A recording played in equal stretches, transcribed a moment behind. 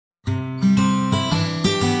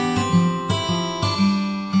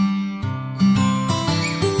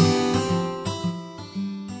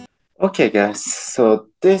Okay, guys, so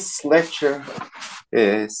this lecture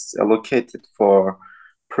is allocated for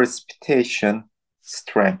precipitation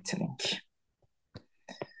strengthening.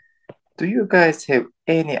 Do you guys have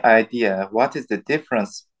any idea what is the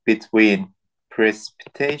difference between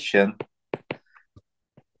precipitation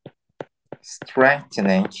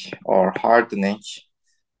strengthening or hardening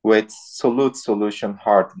with solute solution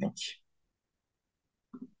hardening?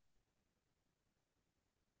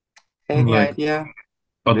 Any Like idea?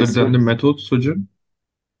 other than Resul? the methods hocam.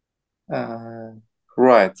 Uh,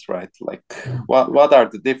 right. Like what are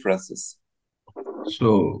the differences?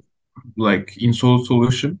 So like in solid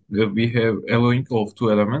solution, we have alloying of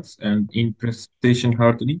two elements, and in precipitation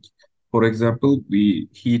hardening, for example, we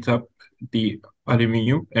heat up the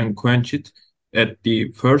aluminum and quench it. At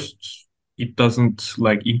the first, it doesn't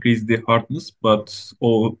like increase the hardness, but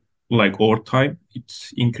all like over time, it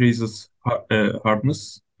increases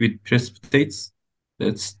hardness with precipitates.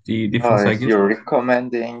 That's the difference, I guess. You're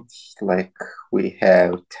recommending like we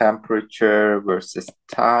have temperature versus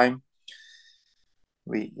time.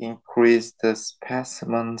 We increase the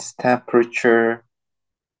specimen's temperature,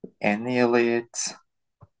 annihilate,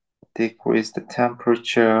 decrease the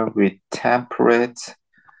temperature, we temperate,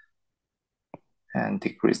 and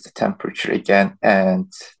decrease the temperature again.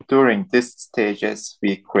 And during these stages,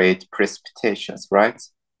 we create precipitations, right?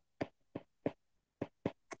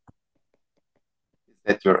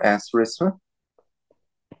 Is that your answer, Isra?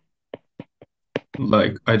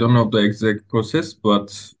 Like I don't know the exact process,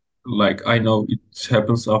 but like I know it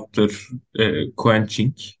happens after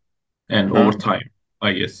quenching and over Mm-hmm. time,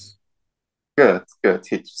 I guess. Good.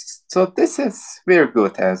 So this is very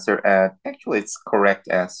good answer, and actually it's correct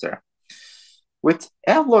answer. With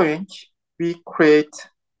alloying, we create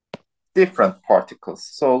different particles.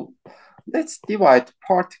 So let's divide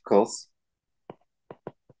particles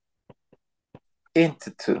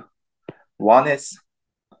into two. One is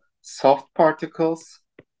soft particles.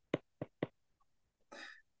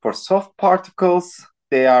 For soft particles,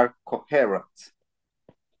 they are coherent.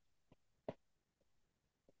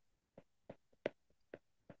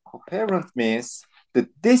 Coherent means the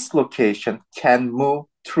dislocation can move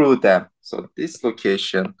through them. So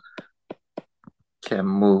dislocation can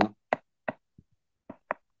move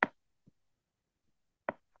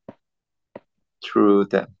through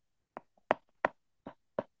them.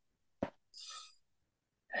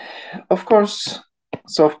 Of course,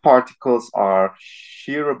 soft particles are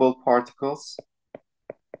shearable particles,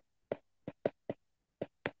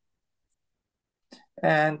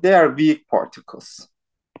 and they are weak particles.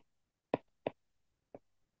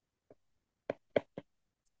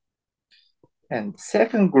 And the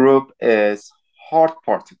second group is hard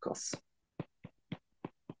particles.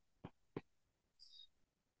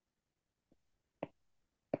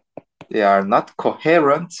 They are not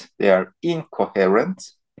coherent, they are incoherent.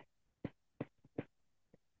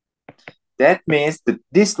 That means the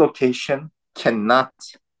dislocation cannot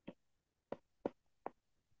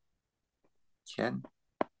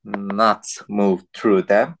move through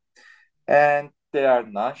them, and they are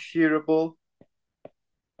not shearable,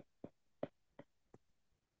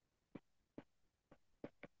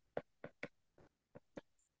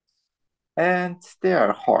 and they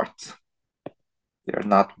are hard. They are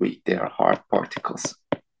not weak, they are hard particles.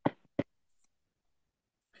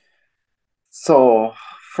 So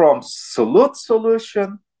from solute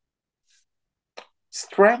solution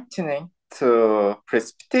strengthening to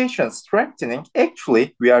precipitation strengthening,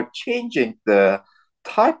 actually we are changing the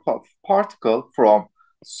type of particle from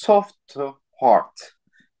soft to hard.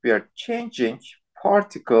 We are changing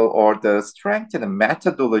particle or the strengthening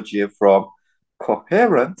methodology from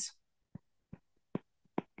coherent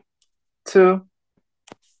to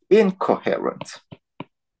incoherent.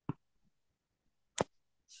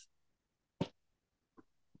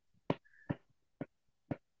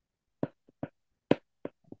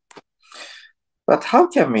 But how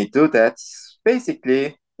can we do that?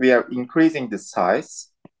 Basically, we are increasing the size,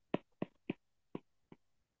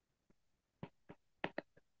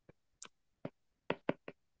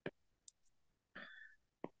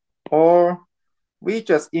 or we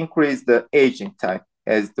just increase the aging time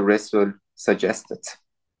as the result suggested.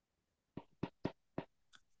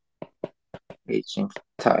 Aging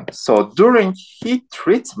time. So during heat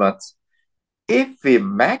treatment, if we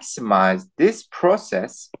maximize this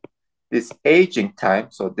process, this aging time,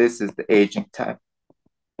 so this is the aging time.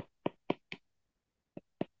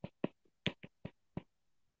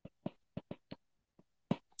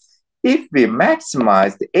 If we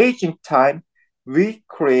maximize the aging time, we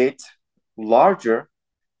create larger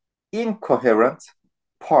incoherent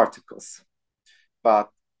particles. But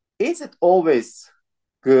is it always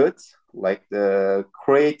good, like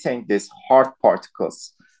creating these hard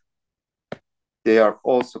particles. They are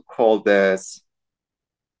also called as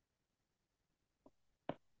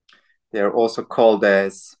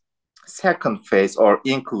second phase or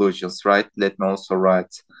inclusions, right? Let me also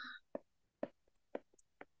write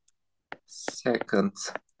second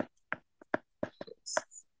phase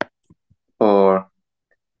or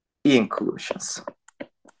inclusions.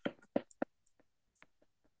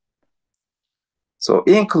 So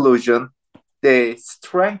inclusion, they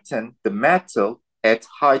strengthen the metal at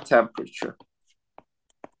high temperature.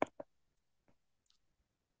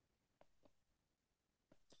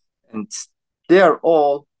 And they are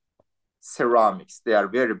all ceramics. They are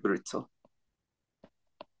very brittle.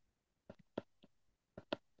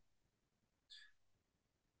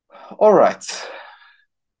 All right.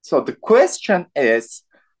 So the question is,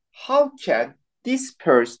 how can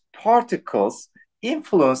dispersed particles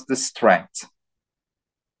influence the strength?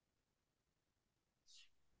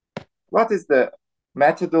 What is the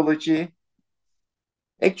methodology?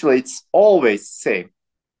 Actually, it's always same.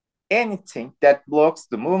 Anything that blocks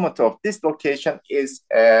the movement of dislocation is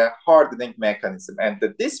a hardening mechanism. And the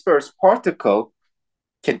dispersed particle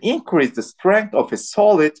can increase the strength of a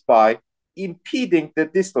solid by impeding the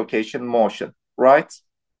dislocation motion, right?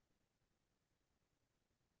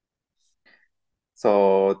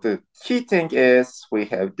 So the key thing is we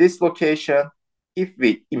have dislocation. If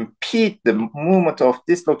we impede the movement of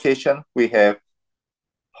dislocation, we have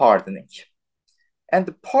hardening. And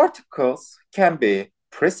the particles can be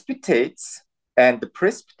precipitates, and the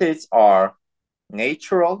precipitates are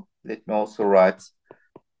natural. Let me also write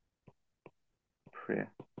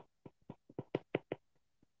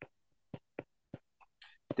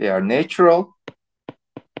they are natural.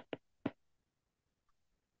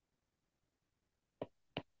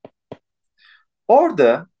 Or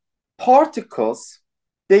the particles,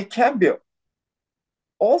 they can be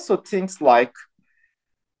also things like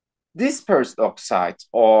dispersed oxide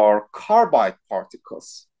or carbide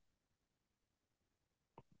particles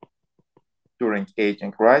during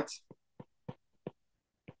aging, right?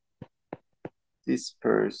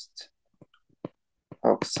 Dispersed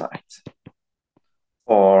oxide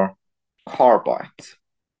or carbide.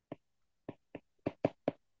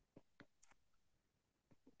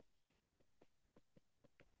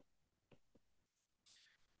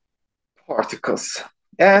 Particles.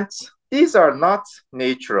 And these are not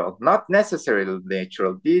natural, not necessarily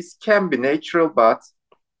natural. These can be natural, but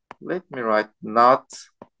let me write not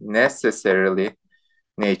necessarily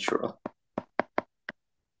natural.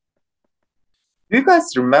 Do you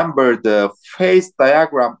guys remember the phase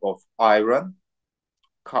diagram of iron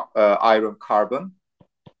carbon?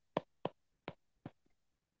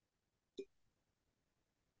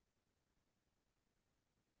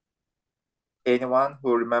 Anyone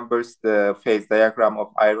who remembers the phase diagram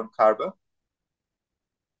of iron carbon?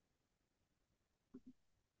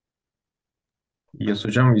 Yes,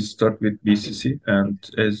 hocam, we start with BCC, and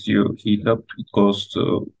as you heat up, it goes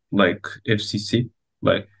to like FCC,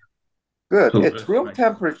 like Good. to At room refined.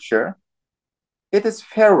 temperature, it is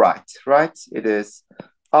ferrite, right? It is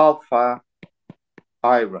alpha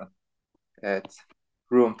iron at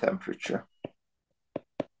room temperature.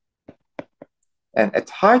 And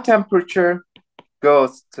at high temperature,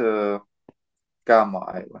 goes to gamma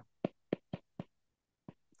iron,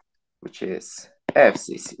 which is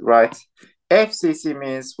FCC, right? FCC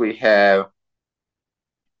means we have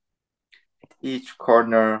each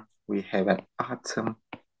corner, we have an atom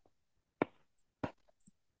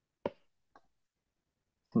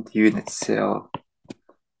and unit cell.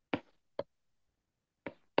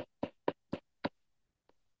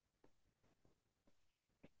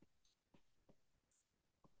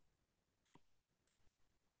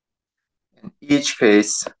 In each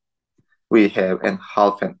phase, we have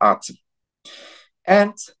half an atom.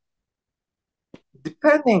 And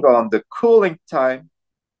depending on the cooling time,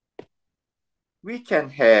 we can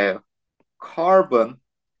have carbon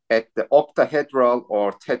at the octahedral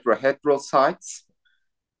or tetrahedral sites,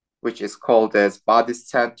 which is called as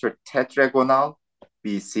body-centered tetragonal,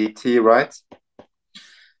 BCT, right?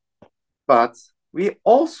 But we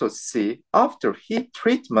also see, after heat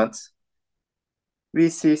treatment, we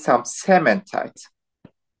see some cementite.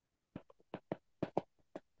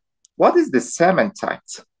 What is the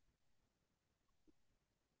cementite?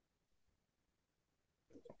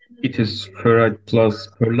 It is ferrite plus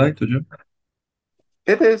perlite, hocam.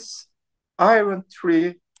 It is iron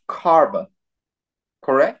 3 carbon,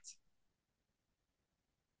 correct?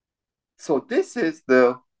 So this is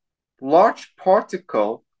the large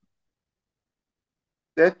particle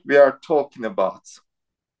that we are talking about.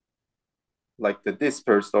 like the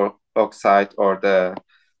dispersed oxide or the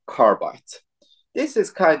carbide. This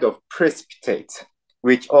is kind of precipitate,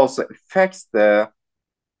 which also affects the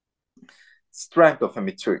strength of a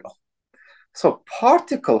material. So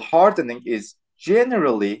particle hardening is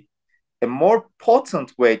generally a more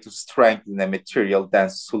potent way to strengthen a material than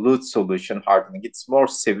solute solution hardening. It's more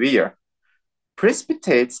severe.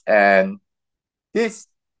 Precipitates and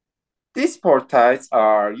dispartites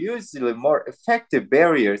are usually more effective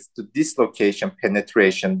barriers to dislocation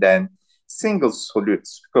penetration than single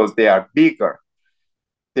solutes because they are bigger.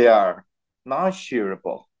 They are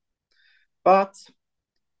non-shearable. But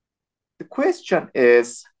the question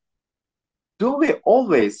is, do we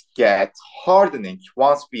always get hardening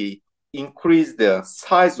once we increase the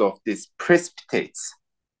size of these precipitates?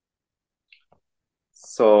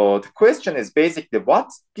 So the question is basically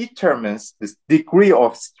what determines this degree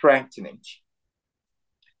of strengthening?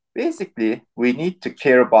 Basically, we need to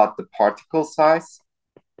care about the particle size,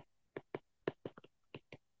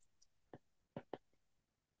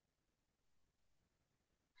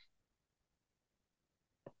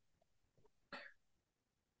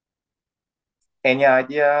 any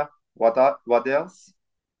idea what else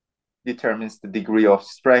determines the degree of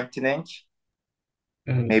strengthening?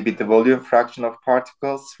 Maybe the volume fraction of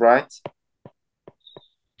particles, right?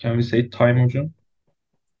 Can we say time hocam?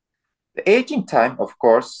 The aging time, of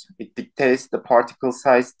course, it dictates the particle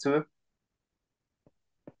size too.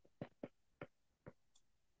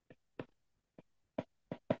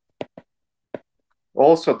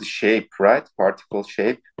 Also the shape, right? Particle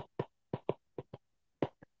shape.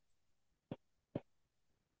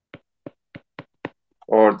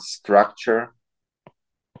 Or the structure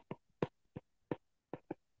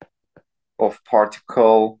of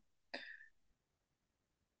particle.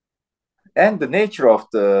 And the nature of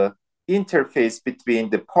the interface between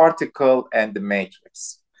the particle and the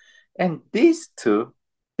matrix. And these two,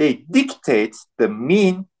 they dictate the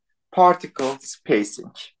mean particle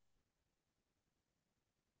spacing.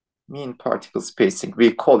 Mean particle spacing,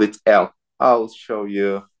 we call it L. I'll show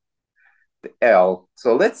you the L.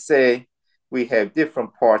 So let's say we have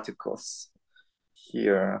different particles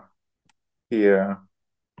here, here,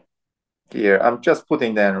 here. I'm just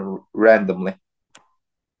putting them randomly.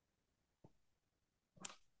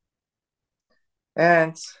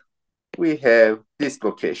 And we have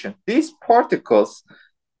dislocation. These particles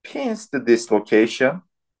pinch the dislocation.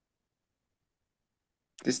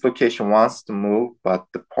 Dislocation wants to move, but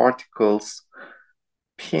the particles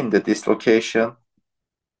pin the dislocation.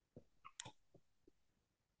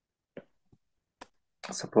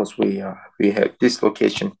 Suppose we have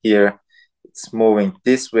dislocation here. It's moving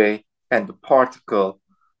this way, and the particle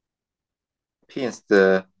pins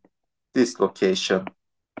the dislocation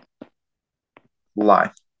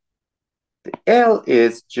line. The L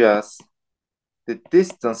is just the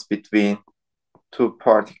distance between two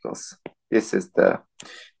particles. This is the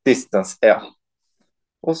distance L.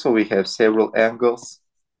 Also, we have several angles.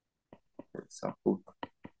 For example,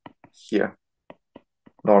 here,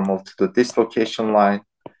 normal to the dislocation line,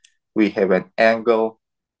 we have an angle.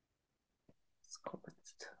 Let's call it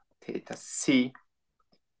theta C.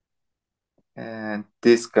 And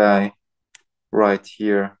this guy right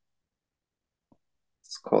here,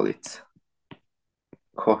 let's call it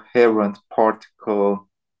coherent particle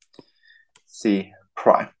C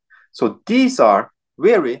prime. So these are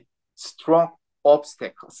very strong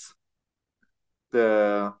obstacles.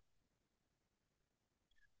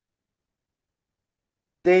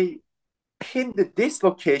 They pin the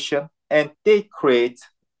dislocation and they create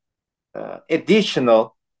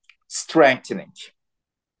additional strengthening.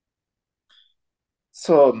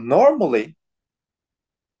 So normally,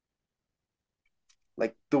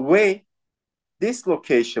 like the way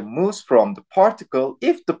dislocation moves from the particle,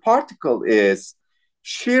 if the particle is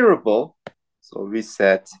shearable, so we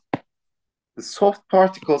said the soft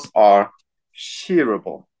particles are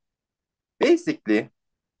shearable. Basically,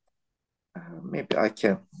 maybe I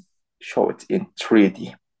can show it in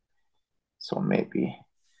 3D. So maybe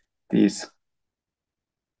these,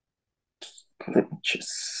 let me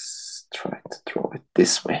just try to draw it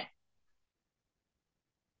this way.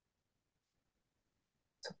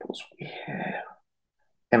 Suppose we have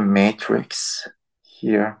a matrix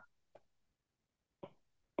here.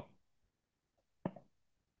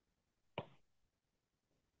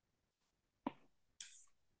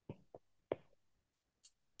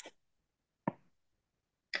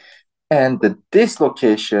 And the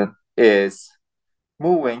dislocation is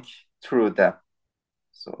moving through them.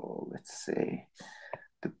 So let's say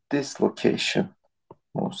the dislocation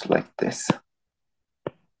moves like this.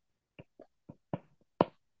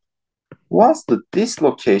 Once the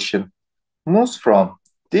dislocation moves from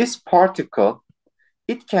this particle,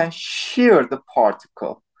 it can shear the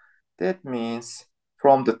particle. That means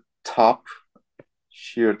from the top,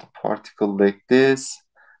 shear the particle like this,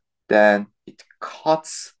 then it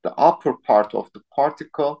cuts the upper part of the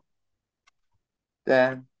particle,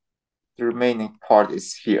 then the remaining part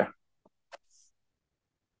is here.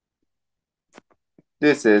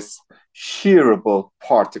 This is shearable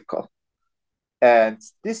particle, and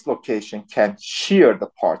this location can shear the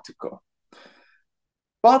particle.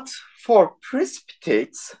 But for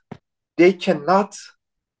precipitates, they cannot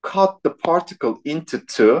cut the particle into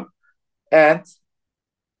two, and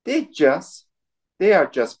they are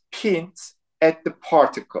just pins at the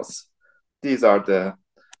particles. These are the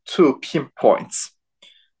two pinpoints.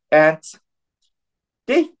 And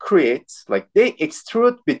they create, they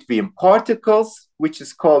extrude between particles, which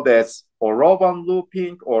is called as Orowan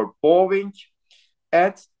looping or bowing.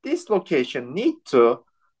 And this location need to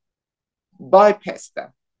bypass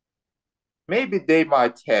them. Maybe they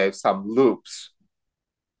might have some loops.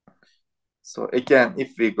 So again,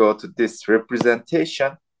 if we go to this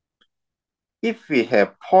representation, if we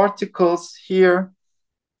have particles here,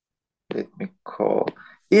 let me call,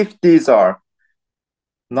 if these are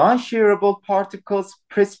non-shearable particles,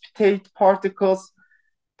 precipitate particles,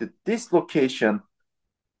 the dislocation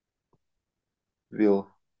will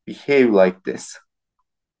behave like this.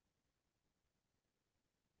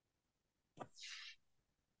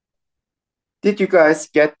 Did you guys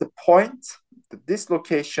get the point? The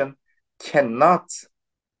dislocation cannot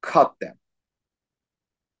cut them.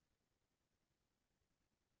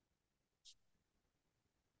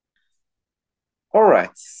 All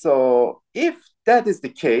right, so if that is the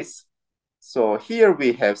case, so here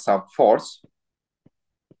we have some force.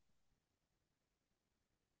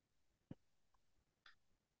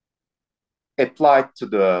 Applied to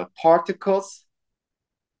the particles.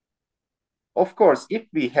 Of course, if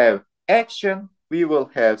we have action, we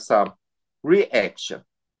will have some reaction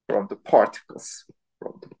from the particles,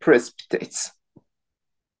 from the precipitates.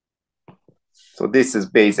 So this is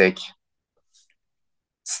basic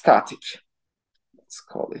static. Let's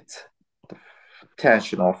call it the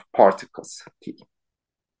tension of particles, T.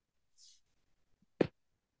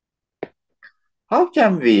 How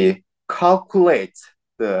can we calculate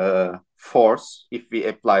the force if we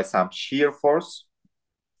apply some shear force?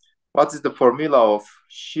 What is the formula of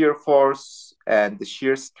shear force and the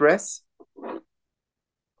shear stress?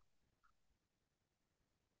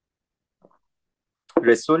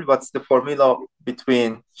 Resul, what's the formula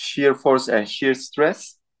between shear force and shear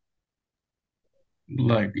stress?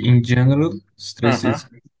 Like in general, stress is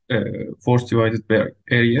force divided by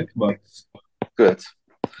area, but good.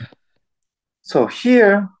 So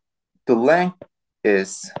here, the length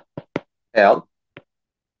is L.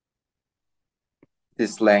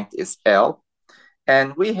 This length is L.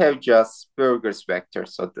 And we have just Burger's vector.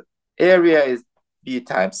 So the area is B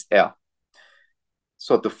times L.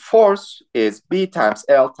 So the force is B times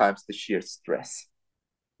L times the shear stress.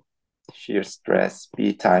 Shear stress,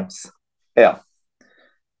 B times L.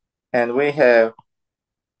 And we have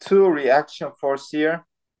two reaction force here.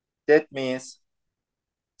 That means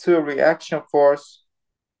two reaction force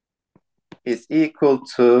is equal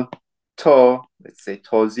to tau, let's say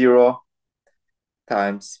tau 0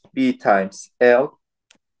 times B times L.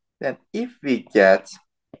 Then if we get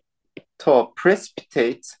tau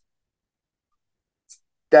precipitate,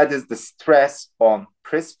 that is the stress on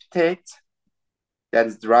precipitate that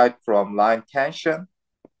is derived from line tension.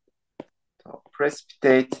 Tau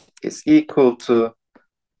precipitate is equal to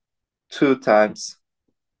 2 times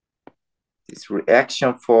this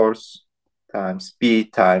reaction force times B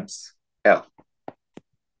times L,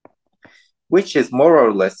 which is more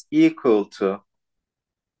or less equal to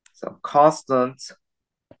some constant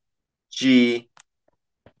G,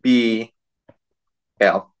 B,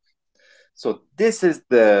 L. So this is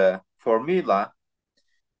the formula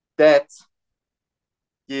that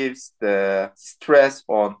gives the stress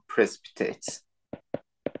on precipitates.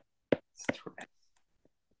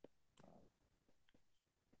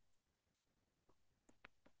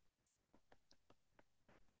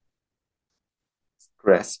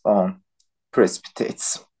 Stress on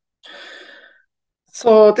precipitates.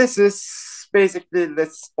 So this is basically,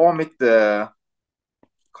 let's omit the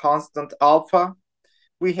constant alpha.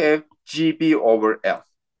 We have GB over L.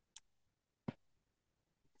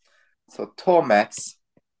 So tau max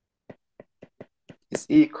is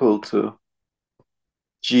equal to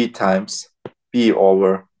G times B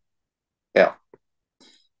over L.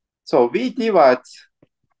 So we divide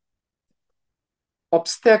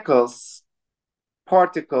particles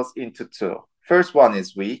into two. First one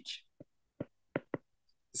is weak.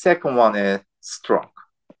 Second one is strong.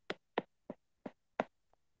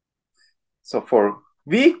 So for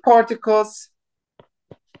weak particles,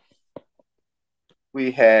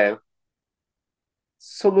 we have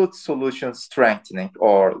solute solution strengthening,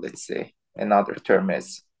 or let's say another term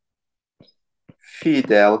is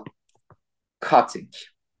Fidel cutting.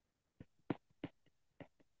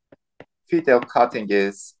 Fidel cutting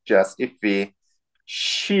is just if we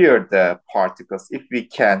shear the particles, if we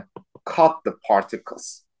can cut the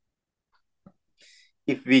particles.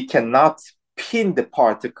 If we cannot pin the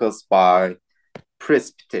particles by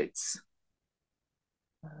precipitates.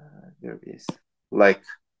 There is like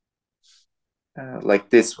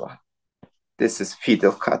this one. This is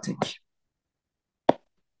Fidel cutting.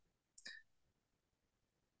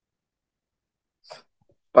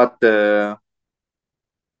 But the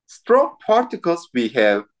strong particles, we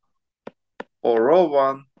have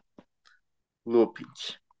Oro-1 looping.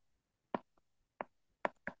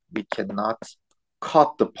 We cannot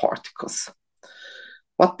cut the particles.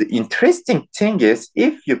 But the interesting thing is,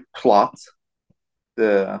 if you plot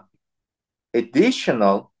the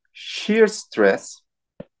additional shear stress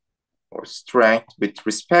or strength with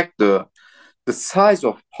respect to the size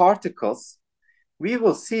of particles, we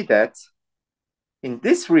will see that in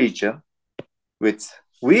this region, with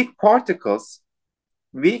weak particles,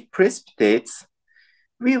 weak precipitates,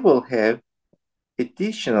 we will have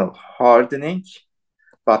additional hardening.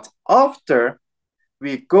 But after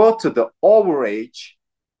we go to the overage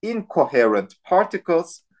incoherent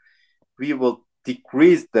particles, we will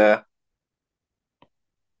decrease the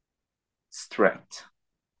strength.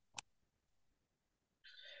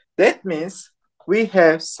 That means we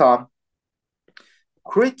have some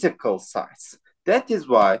critical size. That is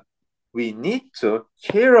why we need to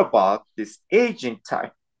care about this aging time.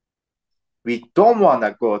 We don't want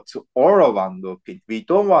to go to Oro-1 looping. We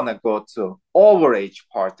don't want to go to overage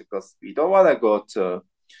particles. We don't want to go to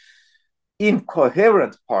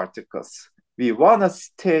incoherent particles. We want to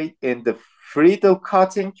stay in the Friedel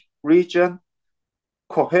cutting region,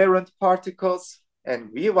 coherent particles, and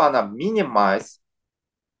we want to minimize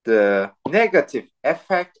the negative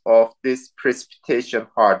effect of this precipitation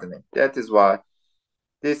hardening. That is why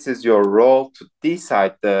this is your role to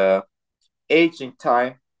decide the aging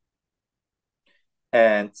time,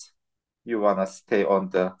 and you want to stay on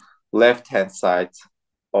the left-hand side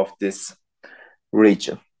of this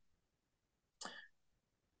region.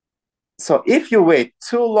 So if you wait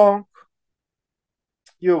too long,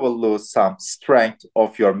 you will lose some strength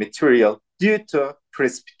of your material due to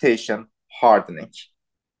precipitation hardening.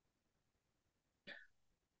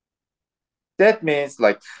 That means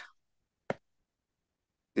like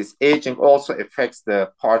this aging also affects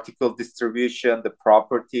the particle distribution, the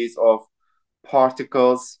properties of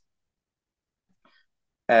particles,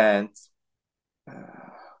 and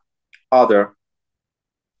other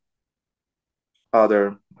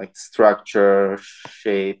like structure,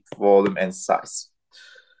 shape, volume, and size.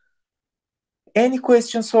 Any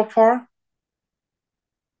questions so far?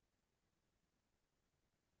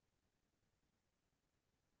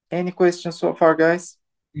 Any questions so far, guys?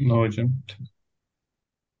 No, hocam.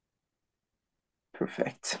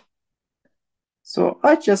 Perfect. So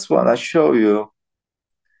I just want to show you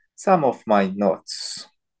some of my notes.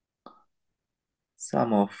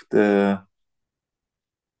 Some of the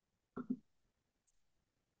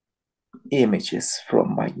images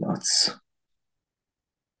from my notes.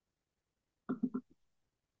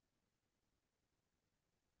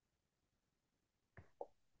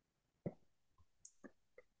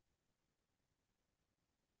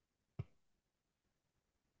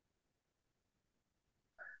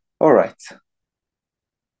 All right.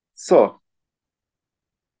 So,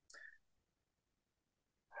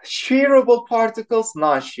 shearable particles,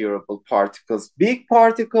 non-shearable particles, big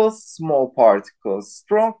particles, small particles,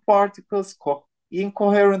 strong particles,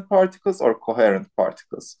 incoherent particles, or coherent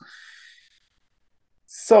particles.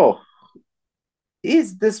 So,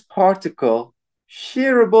 is this particle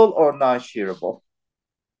shearable or non-shearable?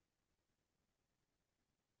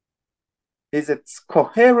 Is it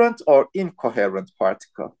coherent or incoherent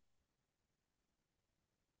particle?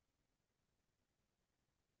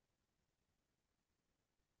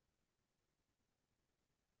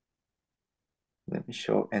 Let me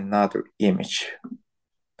show another image.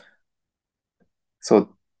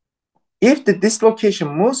 So if the dislocation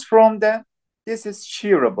moves from them, this is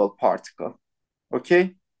shearable particle,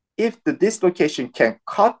 okay? If the dislocation can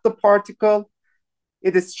cut the particle,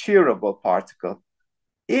 it is shearable particle.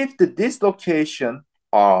 If the dislocation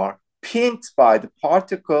are pinned by the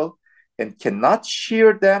particle and cannot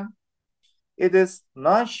shear them, it is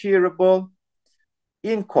non-shearable,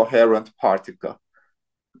 incoherent particle.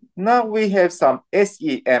 Now we have some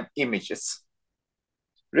SEM images.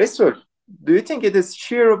 Resul, do you think it is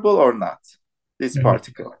shearable or not, this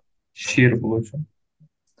particle? Shearable hocam.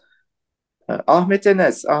 Ahmet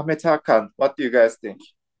Enes, Ahmet Hakan, what do you guys think?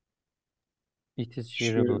 It is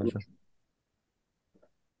shearable Shearable. hocam.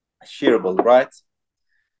 Shearable, right?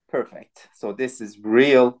 Perfect. So this is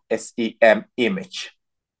real SEM image.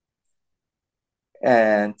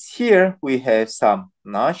 And here we have some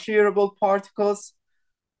non-shearable particles.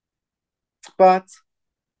 But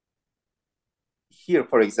here,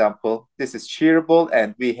 for example, this is shearable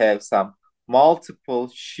and we have some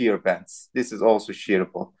multiple shear bands. This is also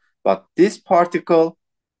shearable. But this particle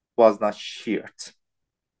was not sheared.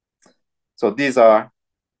 So these are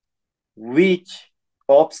weak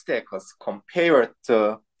obstacles compared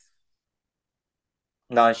to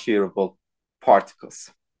non-shearable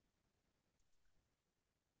particles.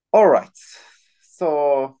 All right,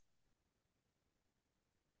 so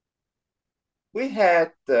we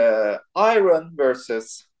had the iron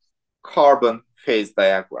versus carbon phase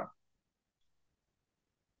diagram.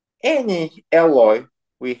 Any alloy,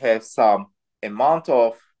 we have some amount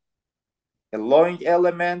of alloying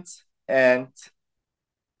elements and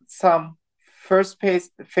some first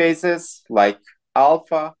phases like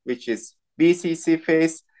alpha, which is BCC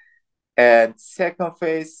phase, and second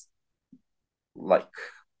phase like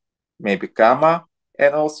maybe gamma,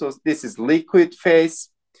 and also this is liquid phase.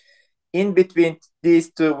 In between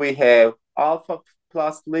these two, we have alpha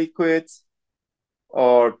plus liquid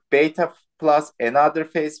or beta plus another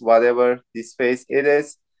phase, whatever this phase it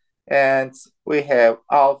is. And we have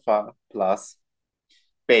alpha plus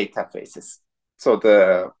beta phases. So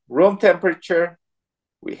the room temperature,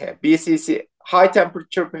 we have BCC, high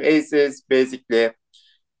temperature phases, basically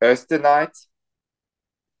austenite.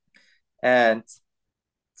 And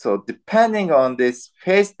so depending on this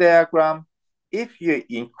phase diagram, if you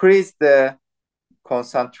increase the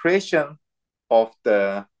concentration of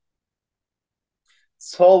the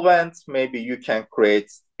solvent, maybe you can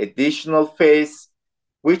create additional phase,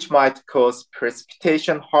 which might cause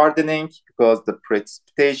precipitation hardening because the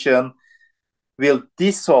precipitation will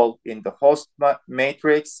dissolve in the host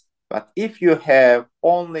matrix. But if you have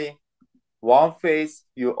only one phase,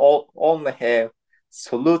 you only have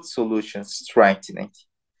solute solution strengthening.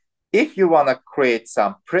 If you want to create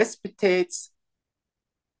some precipitates,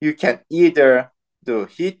 you can either do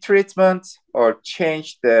heat treatment or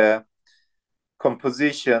change the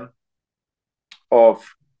composition of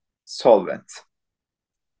solvent.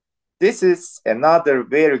 This is another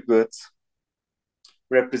very good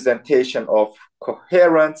representation of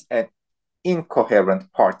coherent and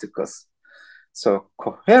incoherent particles. So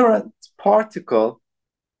coherent particle,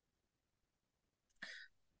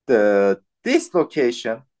 the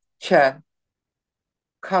dislocation can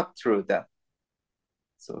cut through them.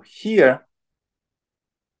 So here,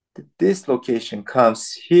 the dislocation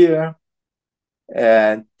comes here,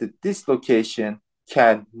 and the dislocation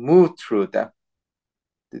can move through them.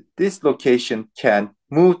 The dislocation can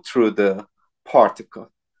move through the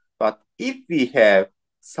particle. But if we have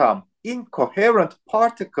some incoherent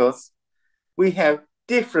particles, we have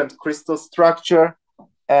different crystal structure.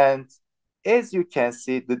 And as you can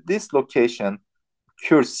see, the dislocation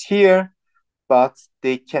occurs here, but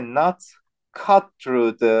they cannot cut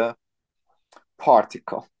through the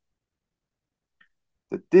particle.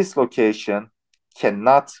 The dislocation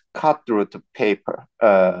cannot cut through the paper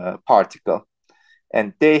particle,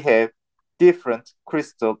 and they have different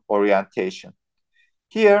crystal orientation.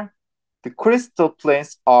 Here, the crystal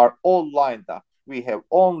planes are all lined up. We have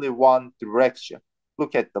only one direction.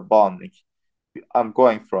 Look at the bonding. I'm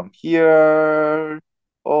going from here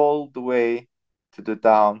all the way to the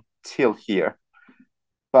down till here.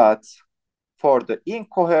 But for the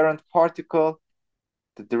incoherent particle,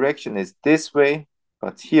 the direction is this way.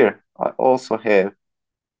 But here, I also have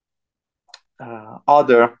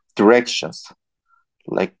other directions,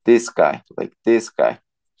 like this guy, like this guy.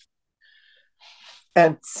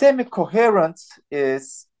 And semi-coherent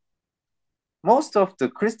is most of the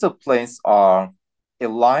crystal planes are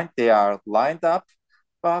aligned, they are lined up,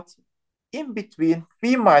 but in between,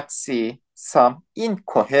 we might see some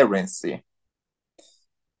incoherency.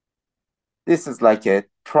 This is like a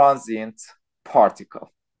transient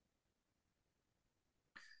particle.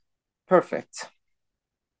 Perfect.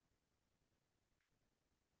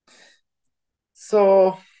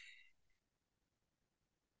 So,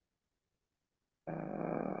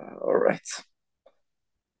 all right.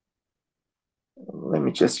 Let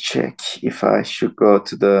me just check if I should go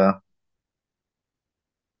to the...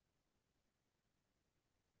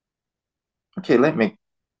 Okay, let me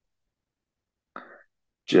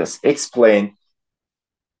just explain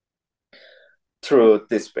through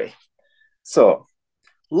this way. So,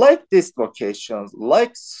 like dislocations,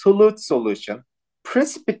 like solute solution,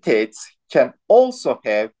 precipitates can also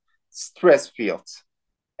have stress fields.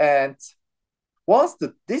 And once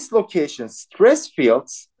the dislocation stress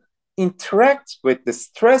fields interact with the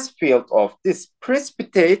stress field of this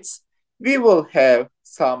precipitates, we will have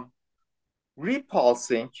some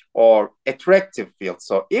repulsing or attractive field.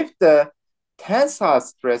 So if the tensile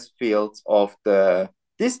stress fields of the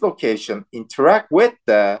dislocation interact with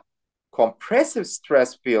the compressive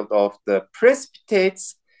stress field of the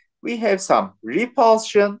precipitates, we have some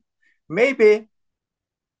repulsion. Maybe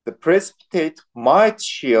the precipitate might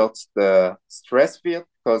shield the stress field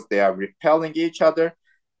because they are repelling each other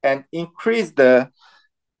and increase the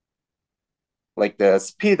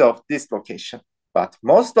speed of dislocation. But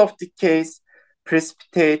most of the case,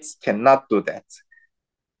 precipitates cannot do that.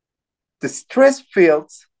 The stress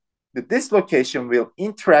fields, the dislocation will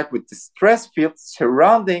interact with the stress field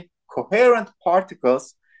surrounding coherent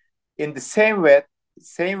particles in the same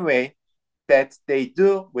way that they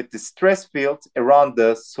do with the stress field around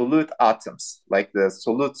the solute atoms, like the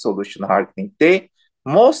solute solution hardening. They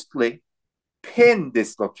mostly pin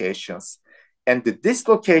dislocations, and the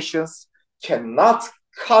dislocations cannot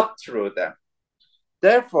cut through them.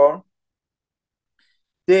 Therefore,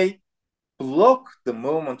 they block the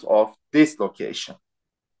movement of dislocation.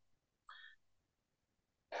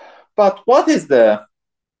 But what is the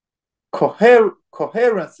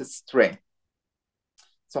coherence strain?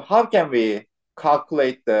 So how can we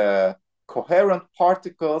calculate the coherent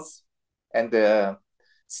particles and the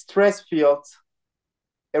stress field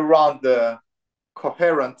around the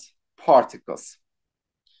coherent particles?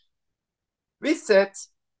 We said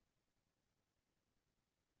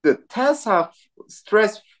the tensile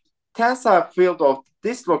field of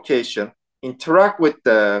dislocation interact with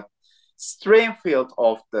the strain field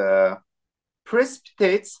of the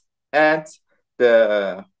precipitates, and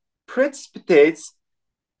the precipitates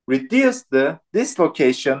reduce the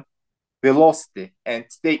dislocation velocity and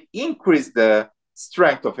they increase the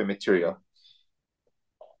strength of a material.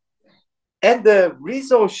 And the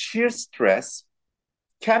result shear stress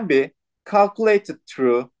can be calculated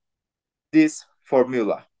through this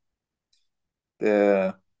formula.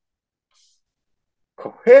 The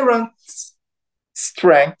coherent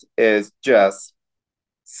strength is just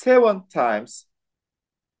 7 times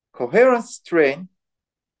coherent strain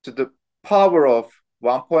to the power of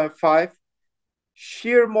 1.5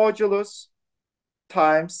 shear modulus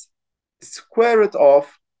times the square root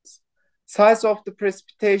of size of the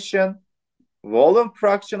precipitation, volume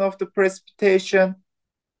fraction of the precipitation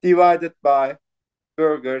divided by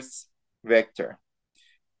Berger's vector.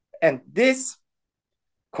 And this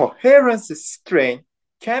coherence strain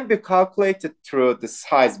can be calculated through the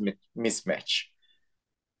size mismatch.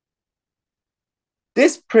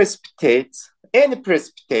 This precipitates, any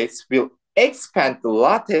precipitates will expand the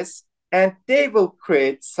lattice and they will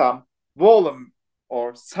create some volume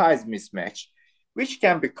or size mismatch, which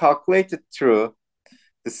can be calculated through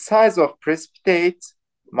the size of precipitate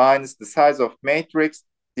minus the size of matrix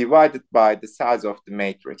divided by the size of the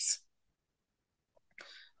matrix.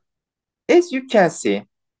 As you can see,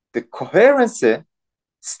 the coherency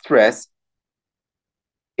stress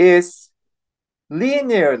is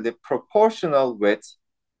linearly proportional with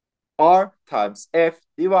R times F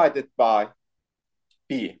divided by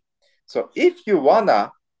B. So if you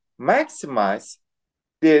wanna maximize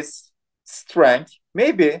this strength,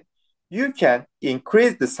 maybe you can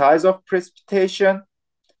increase the size of precipitation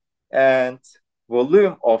and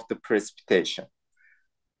volume of the precipitation.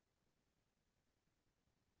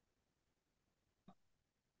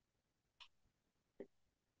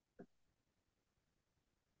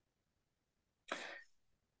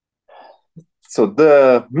 So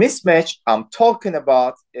the mismatch I'm talking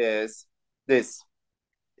about is this.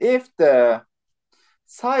 If the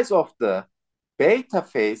size of the beta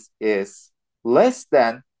phase is less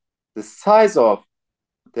than the size of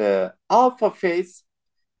the alpha phase,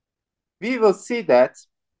 we will see that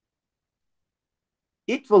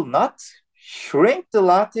it will not shrink the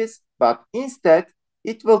lattice, but instead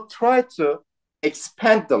it will try to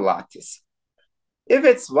expand the lattice. If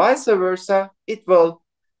it's vice versa, it will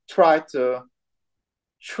try to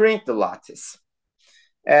shrink the lattice.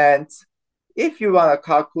 And if you want to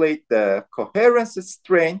calculate the coherence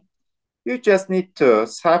strain, you just need to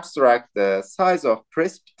subtract the size of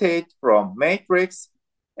precipitate from matrix,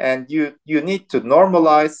 and you need to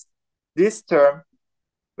normalize this term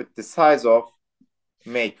with the size of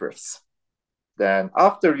matrix. Then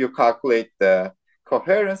after you calculate the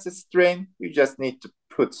coherence strain, you just need to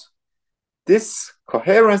put this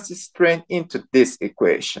coherence strain into this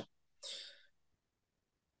equation.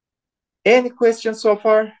 Any questions so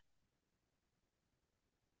far?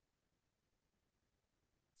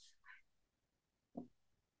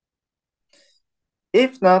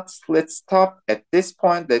 If not, let's stop at this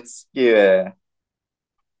point. Let's give a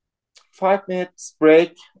 5 minutes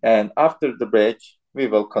break, and after the break, we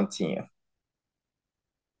will continue.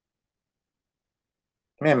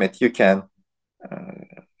 Mehmet, you can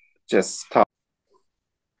just stop.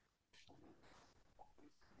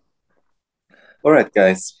 All right,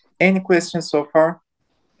 guys. Any questions so far?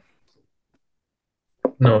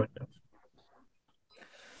 No.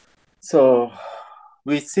 So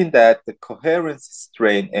we've seen that the coherence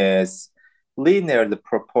strain is linearly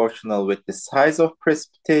proportional with the size of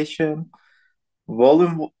precipitation,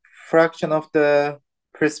 volume fraction of the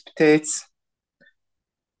precipitates,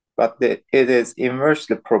 but it is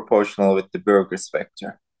inversely proportional with the Burgers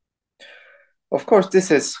vector. Of course,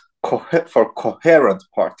 this is for coherent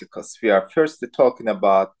particles. We are firstly talking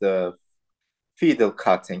about the fiddle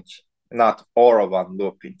cutting, not Oravan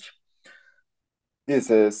looping.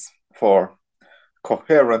 This is for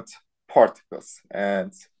coherent particles,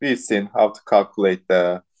 and we've seen how to calculate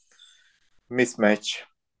the mismatch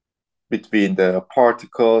between the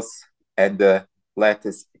particles and the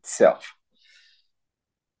lattice itself.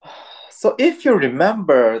 So if you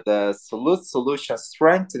remember the solute solution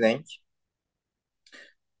strengthening,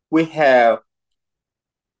 we have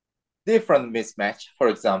different mismatch, for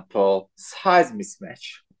example, size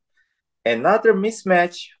mismatch. Another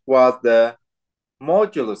mismatch was the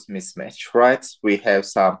modulus mismatch, right? We have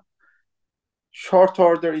some short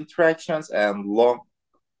order interactions and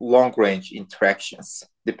long range interactions,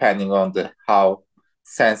 depending on how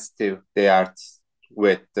sensitive they are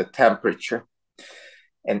with the temperature.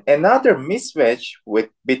 And another mismatch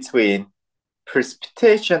between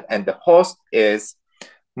precipitation and the host is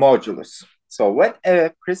modulus. So when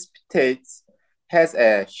a precipitate has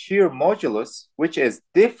a shear modulus, which is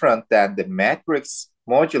different than the matrix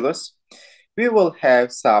modulus, we will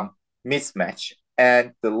have some mismatch,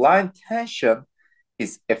 and the line tension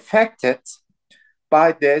is affected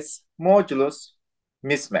by this modulus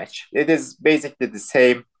mismatch. It is basically the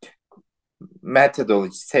same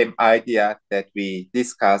methodology, same idea that we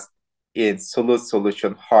discussed in solute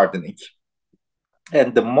solution hardening.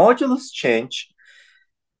 And the modulus change,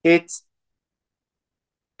 it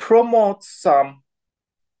promotes some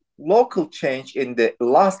local change in the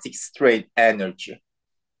elastic strain energy.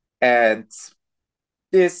 And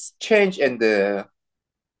this change in the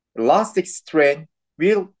elastic strain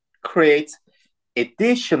will create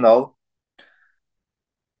additional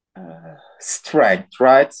strength,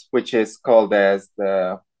 right? Which is called as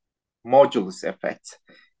the modulus effect.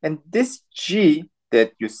 And this G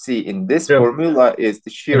that you see in this formula is the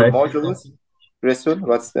shear modulus. Resul,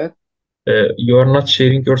 what's that? You are not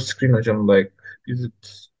sharing your screen, hocam. Like, is it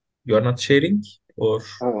you are not sharing or?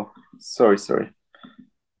 Oh, sorry.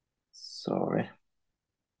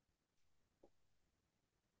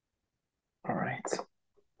 All right.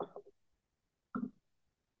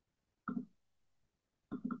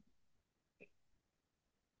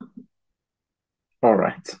 All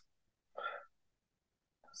right.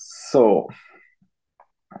 So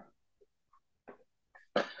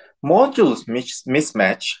modulus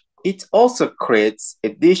mismatch, it also creates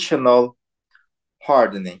additional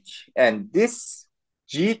hardening. And this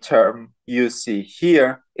G term you see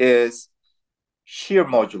here is shear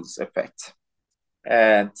modulus effect.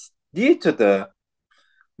 And due to the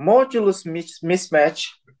modulus mismatch,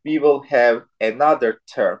 we will have another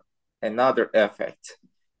term, another effect.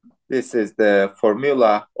 This is the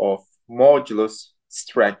formula of modulus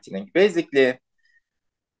strengthening. Basically,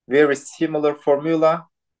 very similar formula,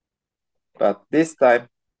 but this time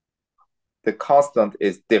the constant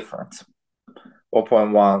is different.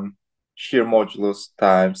 0.1 shear modulus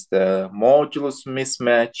times the modulus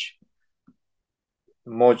mismatch,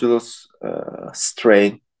 modulus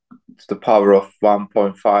strain to the power of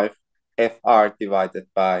 1.5 FR divided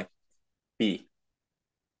by B.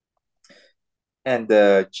 And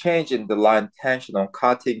the change in the line tension on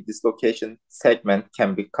cutting dislocation segment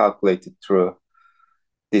can be calculated through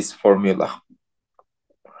this formula.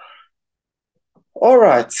 All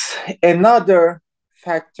right, another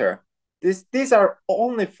factor. These are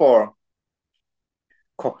only for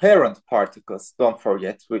coherent particles. Don't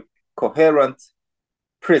forget, with coherent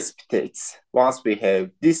precipitates. Once we have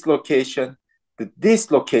dislocation, the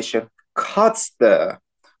dislocation cuts the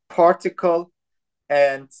particle,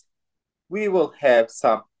 and we will have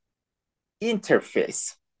some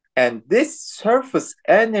interface. And this surface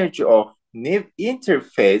energy of new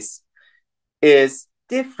interface is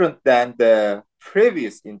different than the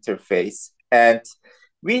previous interface. And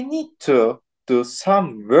we need to do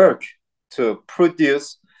some work to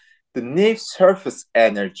produce the new surface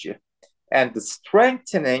energy, and the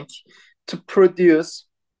strengthening to produce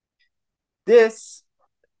this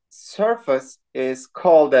surface is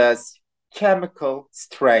called as chemical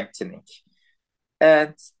strengthening.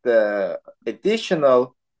 And the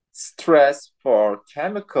additional stress for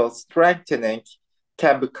chemical strengthening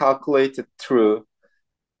can be calculated through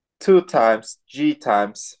 2 times G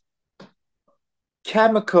times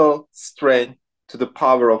chemical strength to the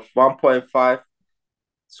power of 1.5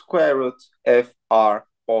 square root FR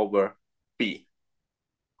over B.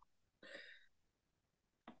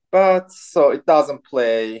 But so it doesn't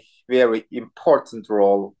play very important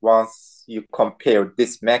role once you compare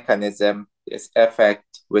this mechanism, this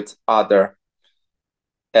effect, with other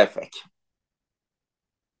effect.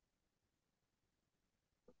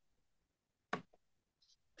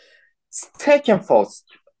 Second force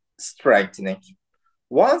strengthening.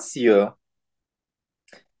 Once you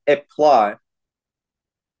apply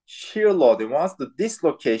shear loading, once the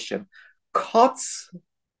dislocation cuts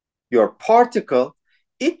your particle,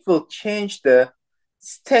 it will change the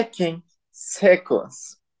stacking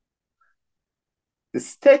sequence. The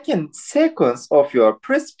stacking sequence of your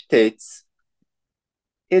precipitates,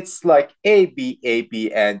 it's like AB,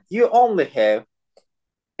 AB, and you only have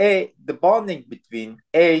the bonding between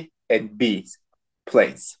A and B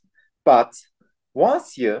planes. But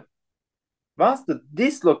once the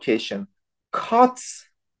dislocation cuts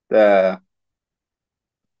the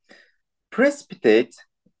precipitate,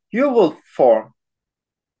 you will form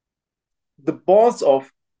the bonds of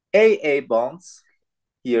AA bonds.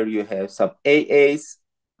 Here you have some AAs,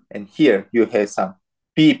 and here you have some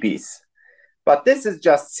BBs. But this is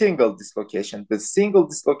just single dislocation. The single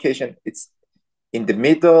dislocation, it's in the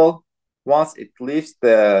middle. Once it leaves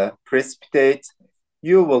the precipitate,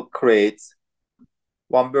 you will create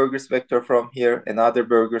one Burgers vector from here, another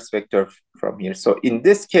Burgers vector from here. So in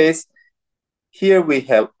this case, here we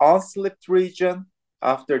have unslipped region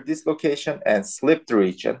after dislocation and slipped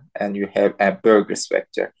region, and you have a Burgers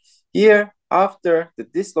vector. Here, after the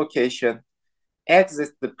dislocation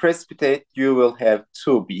exits the precipitate, you will have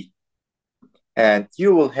 2B. And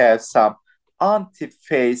you will have some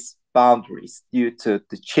antiphase boundaries due to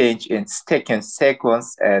the change in stacking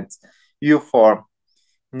sequence, and you form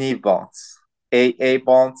new bonds, AA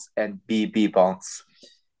bonds and BB bonds.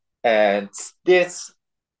 And this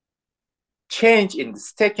change in the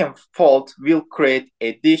stacking fault will create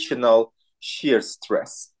additional shear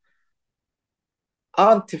stress.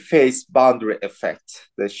 Antiphase boundary effect.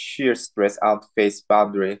 The shear stress antiphase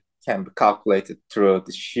boundary can be calculated through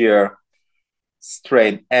the shear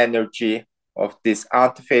strain energy of these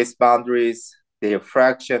antiphase boundaries, their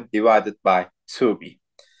fraction divided by 2B.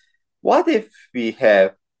 What if we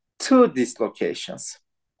have two dislocations?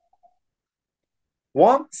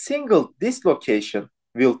 One single dislocation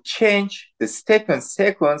will change the stacking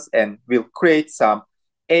sequence and will create some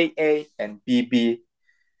AA and BB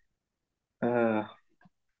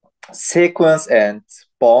sequence and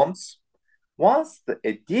bonds. Once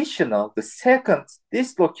the second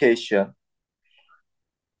dislocation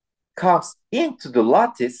comes into the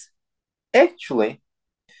lattice, actually,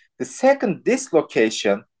 the second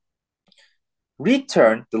dislocation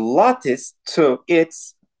returns the lattice to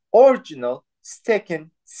its original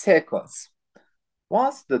stacking sequence.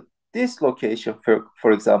 Once the dislocation,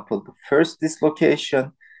 for example, the first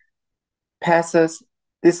dislocation passes,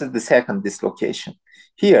 this is the second dislocation.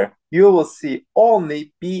 Here, you will see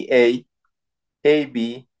only BA,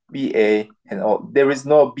 AB, BA, and all. There is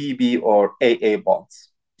no BB or AA bonds.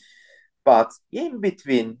 But in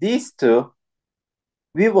between these two,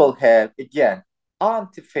 we will have, again,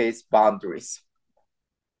 antiphase boundaries.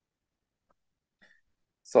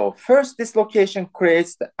 So first dislocation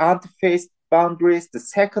creates the antiphase boundaries. The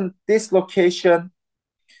second dislocation,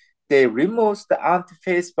 they remove the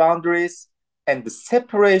antiphase boundaries, and the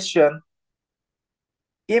separation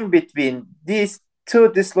in between these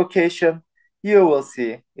two dislocations, you will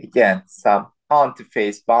see, again, some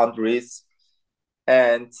antiphase boundaries,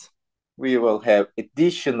 and we will have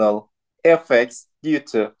additional effects due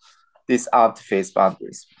to these antiphase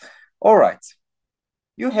boundaries. All right,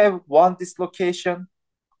 you have one dislocation,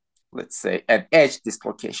 let's say an edge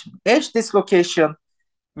dislocation. Edge dislocation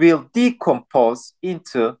will decompose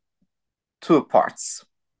into two parts,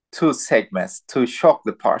 two segments, two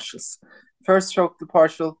Shockley partials. First Shockley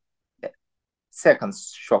partial, second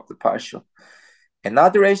Shockley partial.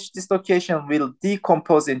 Another edge dislocation will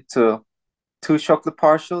decompose into two Shockley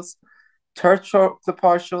partials, third Shockley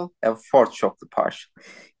partial, and fourth Shockley partial.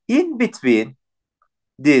 In between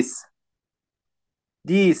these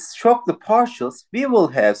Shockley partials, we will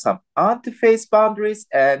have some antiphase boundaries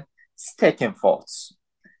and stacking faults.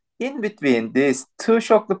 In between these two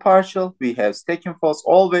Shockley partial, we have stacking faults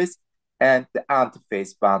always and the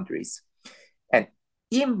antiphase boundaries. And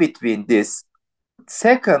in between this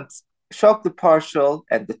second Shockley partial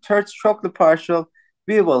and the third Shockley partial,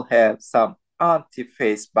 we will have some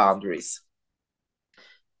antiphase boundaries.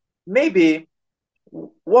 Maybe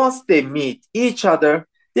once they meet each other,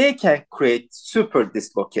 they can create super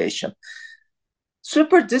dislocation.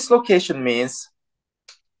 Super dislocation means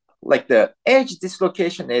like the edge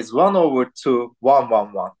dislocation is 1/2, 1,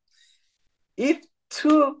 1, 1. If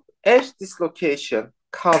two edge dislocation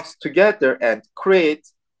comes together and create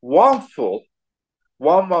one full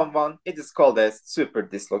 1, 1, 1, it is called as super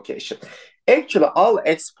dislocation. Actually, I'll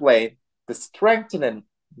explain the strengthening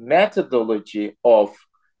methodology of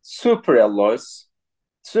superalloys.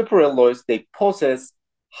 Superalloys, they possess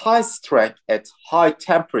high strength at high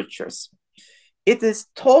temperatures. It is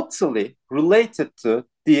totally related to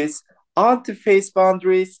these antiphase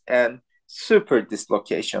boundaries and super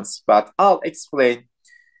dislocations, but I'll explain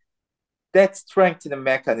that strengthening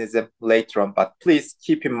mechanism later on, but please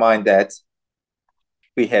keep in mind that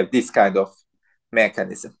we have this kind of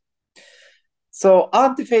mechanism. So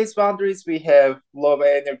antiphase boundaries, we have low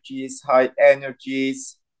energies, high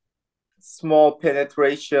energies, small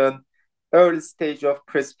penetration, early stage of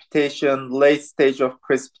precipitation, late stage of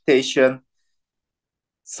precipitation.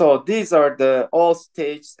 So these are the all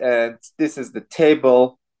stages, and this is the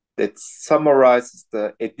table that summarizes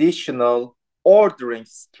the additional ordering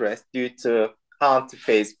stress due to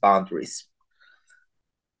antiphase boundaries.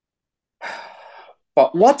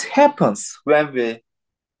 But what happens when we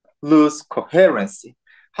lose coherency?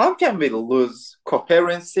 How can we lose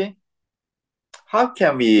coherency? How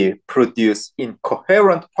can we produce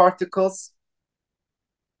incoherent particles?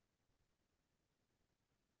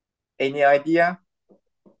 Any idea?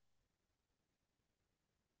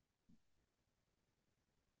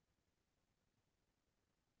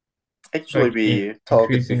 Actually, Like we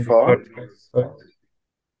talked increasing the before. particle size.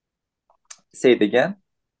 Say it again.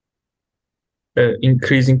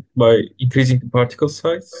 Increasing the particle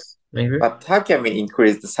size, maybe. But how can we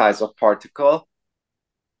increase the size of particle?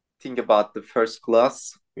 Think about the first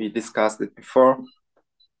class. We discussed it before.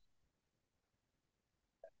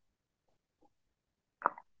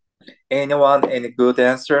 Anyone, any good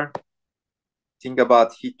answer? Think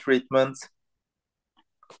about heat treatment.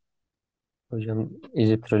 Hocam, is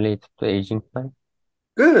it related to aging time?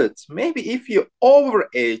 Good. Maybe if you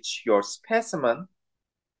overage your specimen,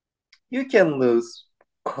 you can lose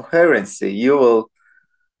coherency. You will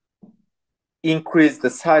increase the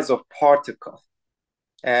size of particle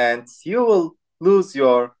and you will lose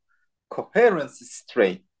your coherency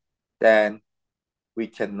strain. Then we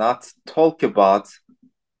cannot talk about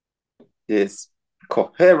this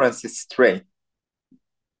coherency strain.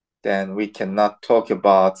 Then we cannot talk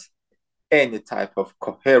about any type of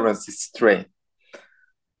coherency strain.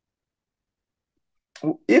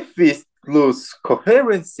 If we lose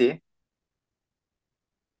coherency,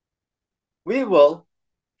 we will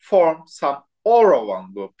form some Orowan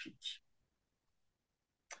looping,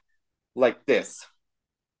 like this.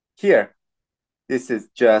 Here, this is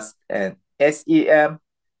just an SEM.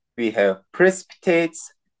 We have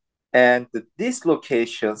precipitates, and the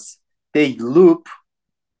dislocations, they loop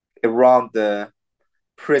around the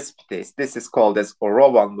precipitates. This is called as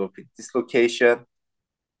Orowan looping. Dislocation,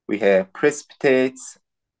 we have precipitates,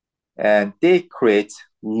 and they create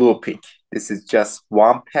looping. This is just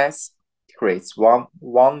one pass, creates one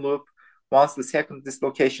loop. Once the second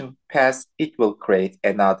dislocation pass, it will create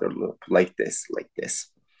another loop like this, like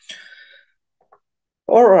this.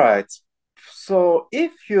 All right. So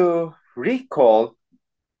if you recall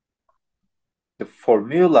the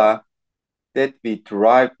formula that we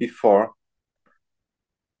derived before,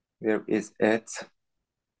 where is it?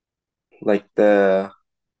 Like the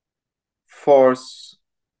force.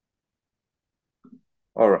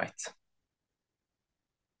 All right.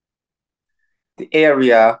 The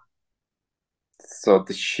area, so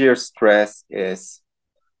the shear stress is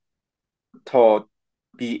tau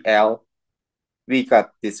BL. We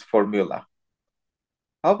got this formula.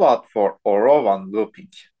 How about for Orowan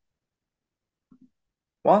looping?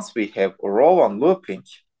 Once we have Orowan looping,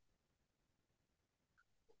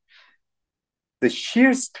 the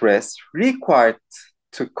shear stress required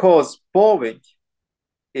to cause bowing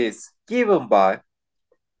is given by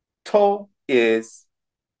tau is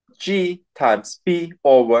G times B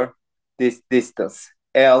over this distance,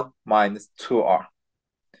 L minus 2R.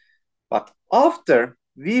 But after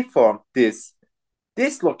we form this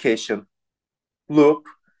dislocation loop,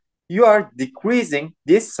 you are decreasing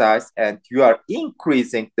this size and you are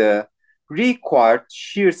increasing the required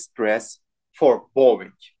shear stress for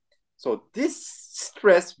bowing. So this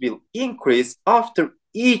stress will increase after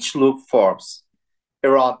each loop forms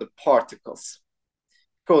around the particles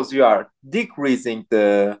because you are decreasing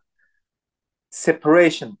the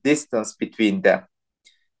separation distance between them.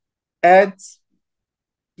 And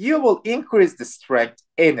you will increase the strength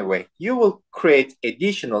anyway. You will create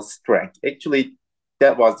additional strength. Actually,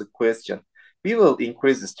 that was the question. We will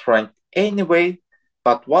increase the strength anyway,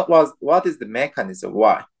 but what is the mechanism?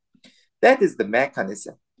 Why? That is the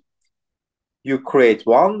mechanism. You create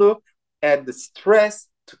one loop and the stress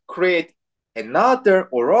to create another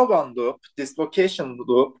Orowan loop, dislocation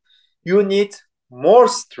loop, you need more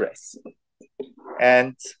stress.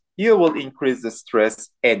 And you will increase the stress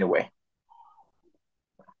anyway.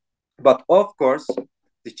 But of course,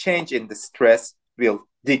 the change in the stress will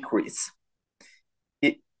decrease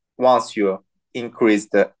once you increase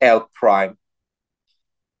the L prime.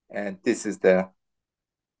 And this is the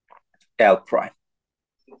L prime.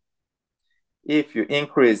 If you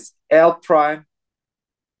increase L prime,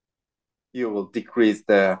 you will decrease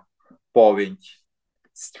the bowing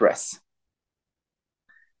stress.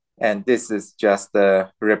 And this is just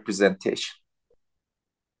a representation.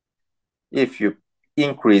 If you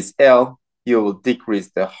increase L, you will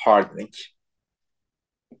decrease the hardening.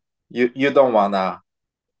 You don't want to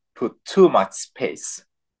put too much space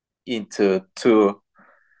into two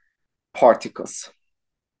particles.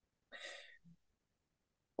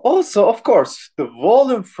 Also, of course, the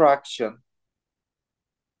volume fraction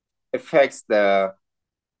affects the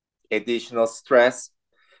additional stress.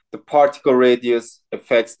 The particle radius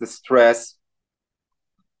affects the stress.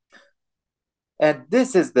 And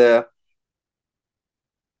this is the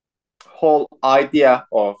whole idea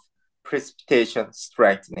of precipitation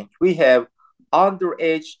strengthening. We have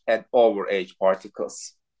underage and overage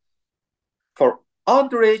particles. For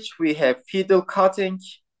underage, we have fiddle cutting.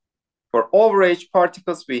 For overage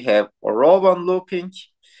particles, we have Orowan looping.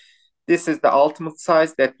 This is the ultimate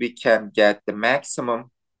size that we can get the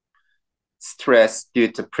maximum stress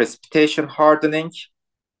due to precipitation hardening.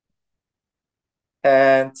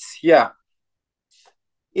 And yeah,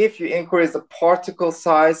 if you increase the particle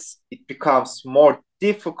size, it becomes more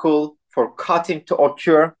difficult for cutting to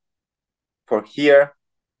occur. For here,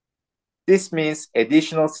 this means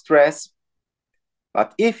additional stress.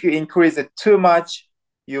 But if you increase it too much,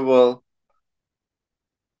 you will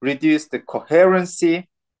reduce the coherency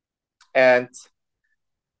and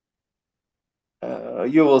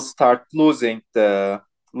you will start losing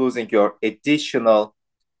your additional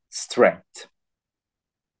strength.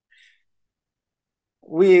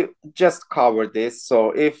 We just covered this.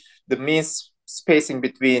 So if the mean spacing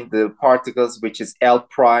between the particles, which is L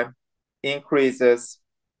prime, increases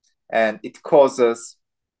and it causes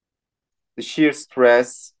the shear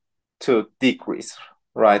stress to decrease,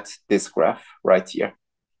 right? This graph right here.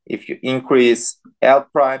 If you increase L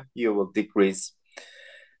prime, you will decrease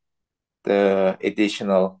the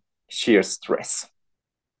additional shear stress.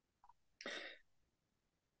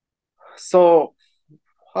 So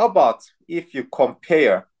how about if you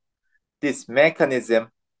compare this mechanism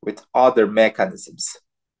with other mechanisms?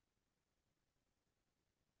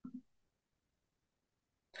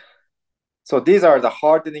 So these are the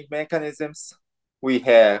hardening mechanisms. We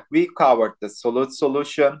covered the solute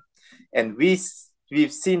solution, and we've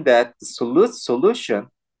seen that the solute solution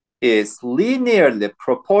is linearly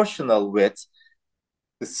proportional with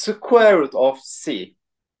the square root of C.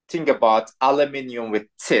 Think about aluminum with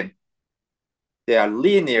tin. They are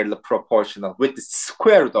linearly proportional with the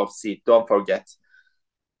square root of C, don't forget.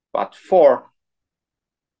 But for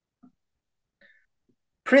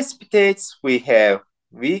precipitates, we have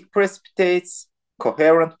weak precipitates,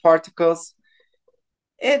 coherent particles.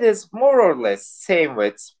 It is more or less same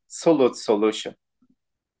with solute solution.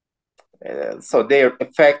 So their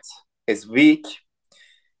effect is weak.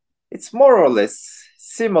 It's more or less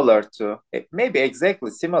similar to, maybe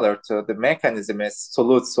exactly similar to the mechanism as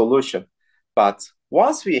solute solution. But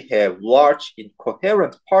once we have large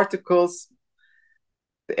incoherent particles,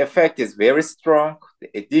 the effect is very strong. The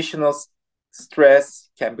additional stress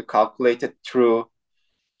can be calculated through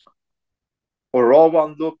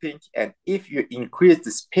Orowan looping. And if you increase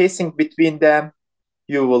the spacing between them,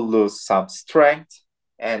 you will lose some strength.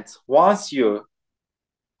 And once you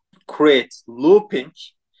create looping,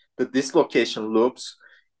 the dislocation loops,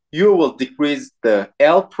 you will decrease the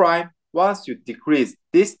L prime. Once you decrease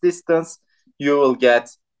this distance, you will get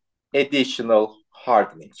additional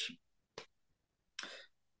hardening.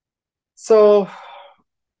 So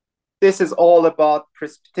this is all about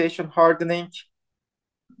precipitation hardening.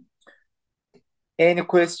 Any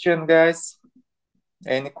question, guys?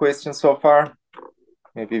 Any questions so far?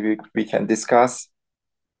 Maybe we can discuss.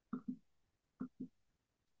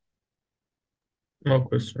 No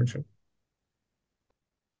question hocam.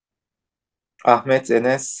 Ahmet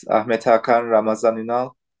Enes, Ahmet Hakan, Ramazan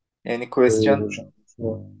Ünal. Any question?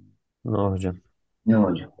 No hocam.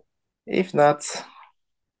 If not,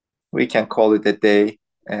 we can call it a day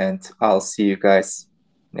and I'll see you guys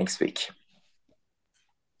next week.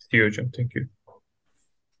 See you hocam. Thank you.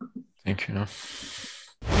 Thank you.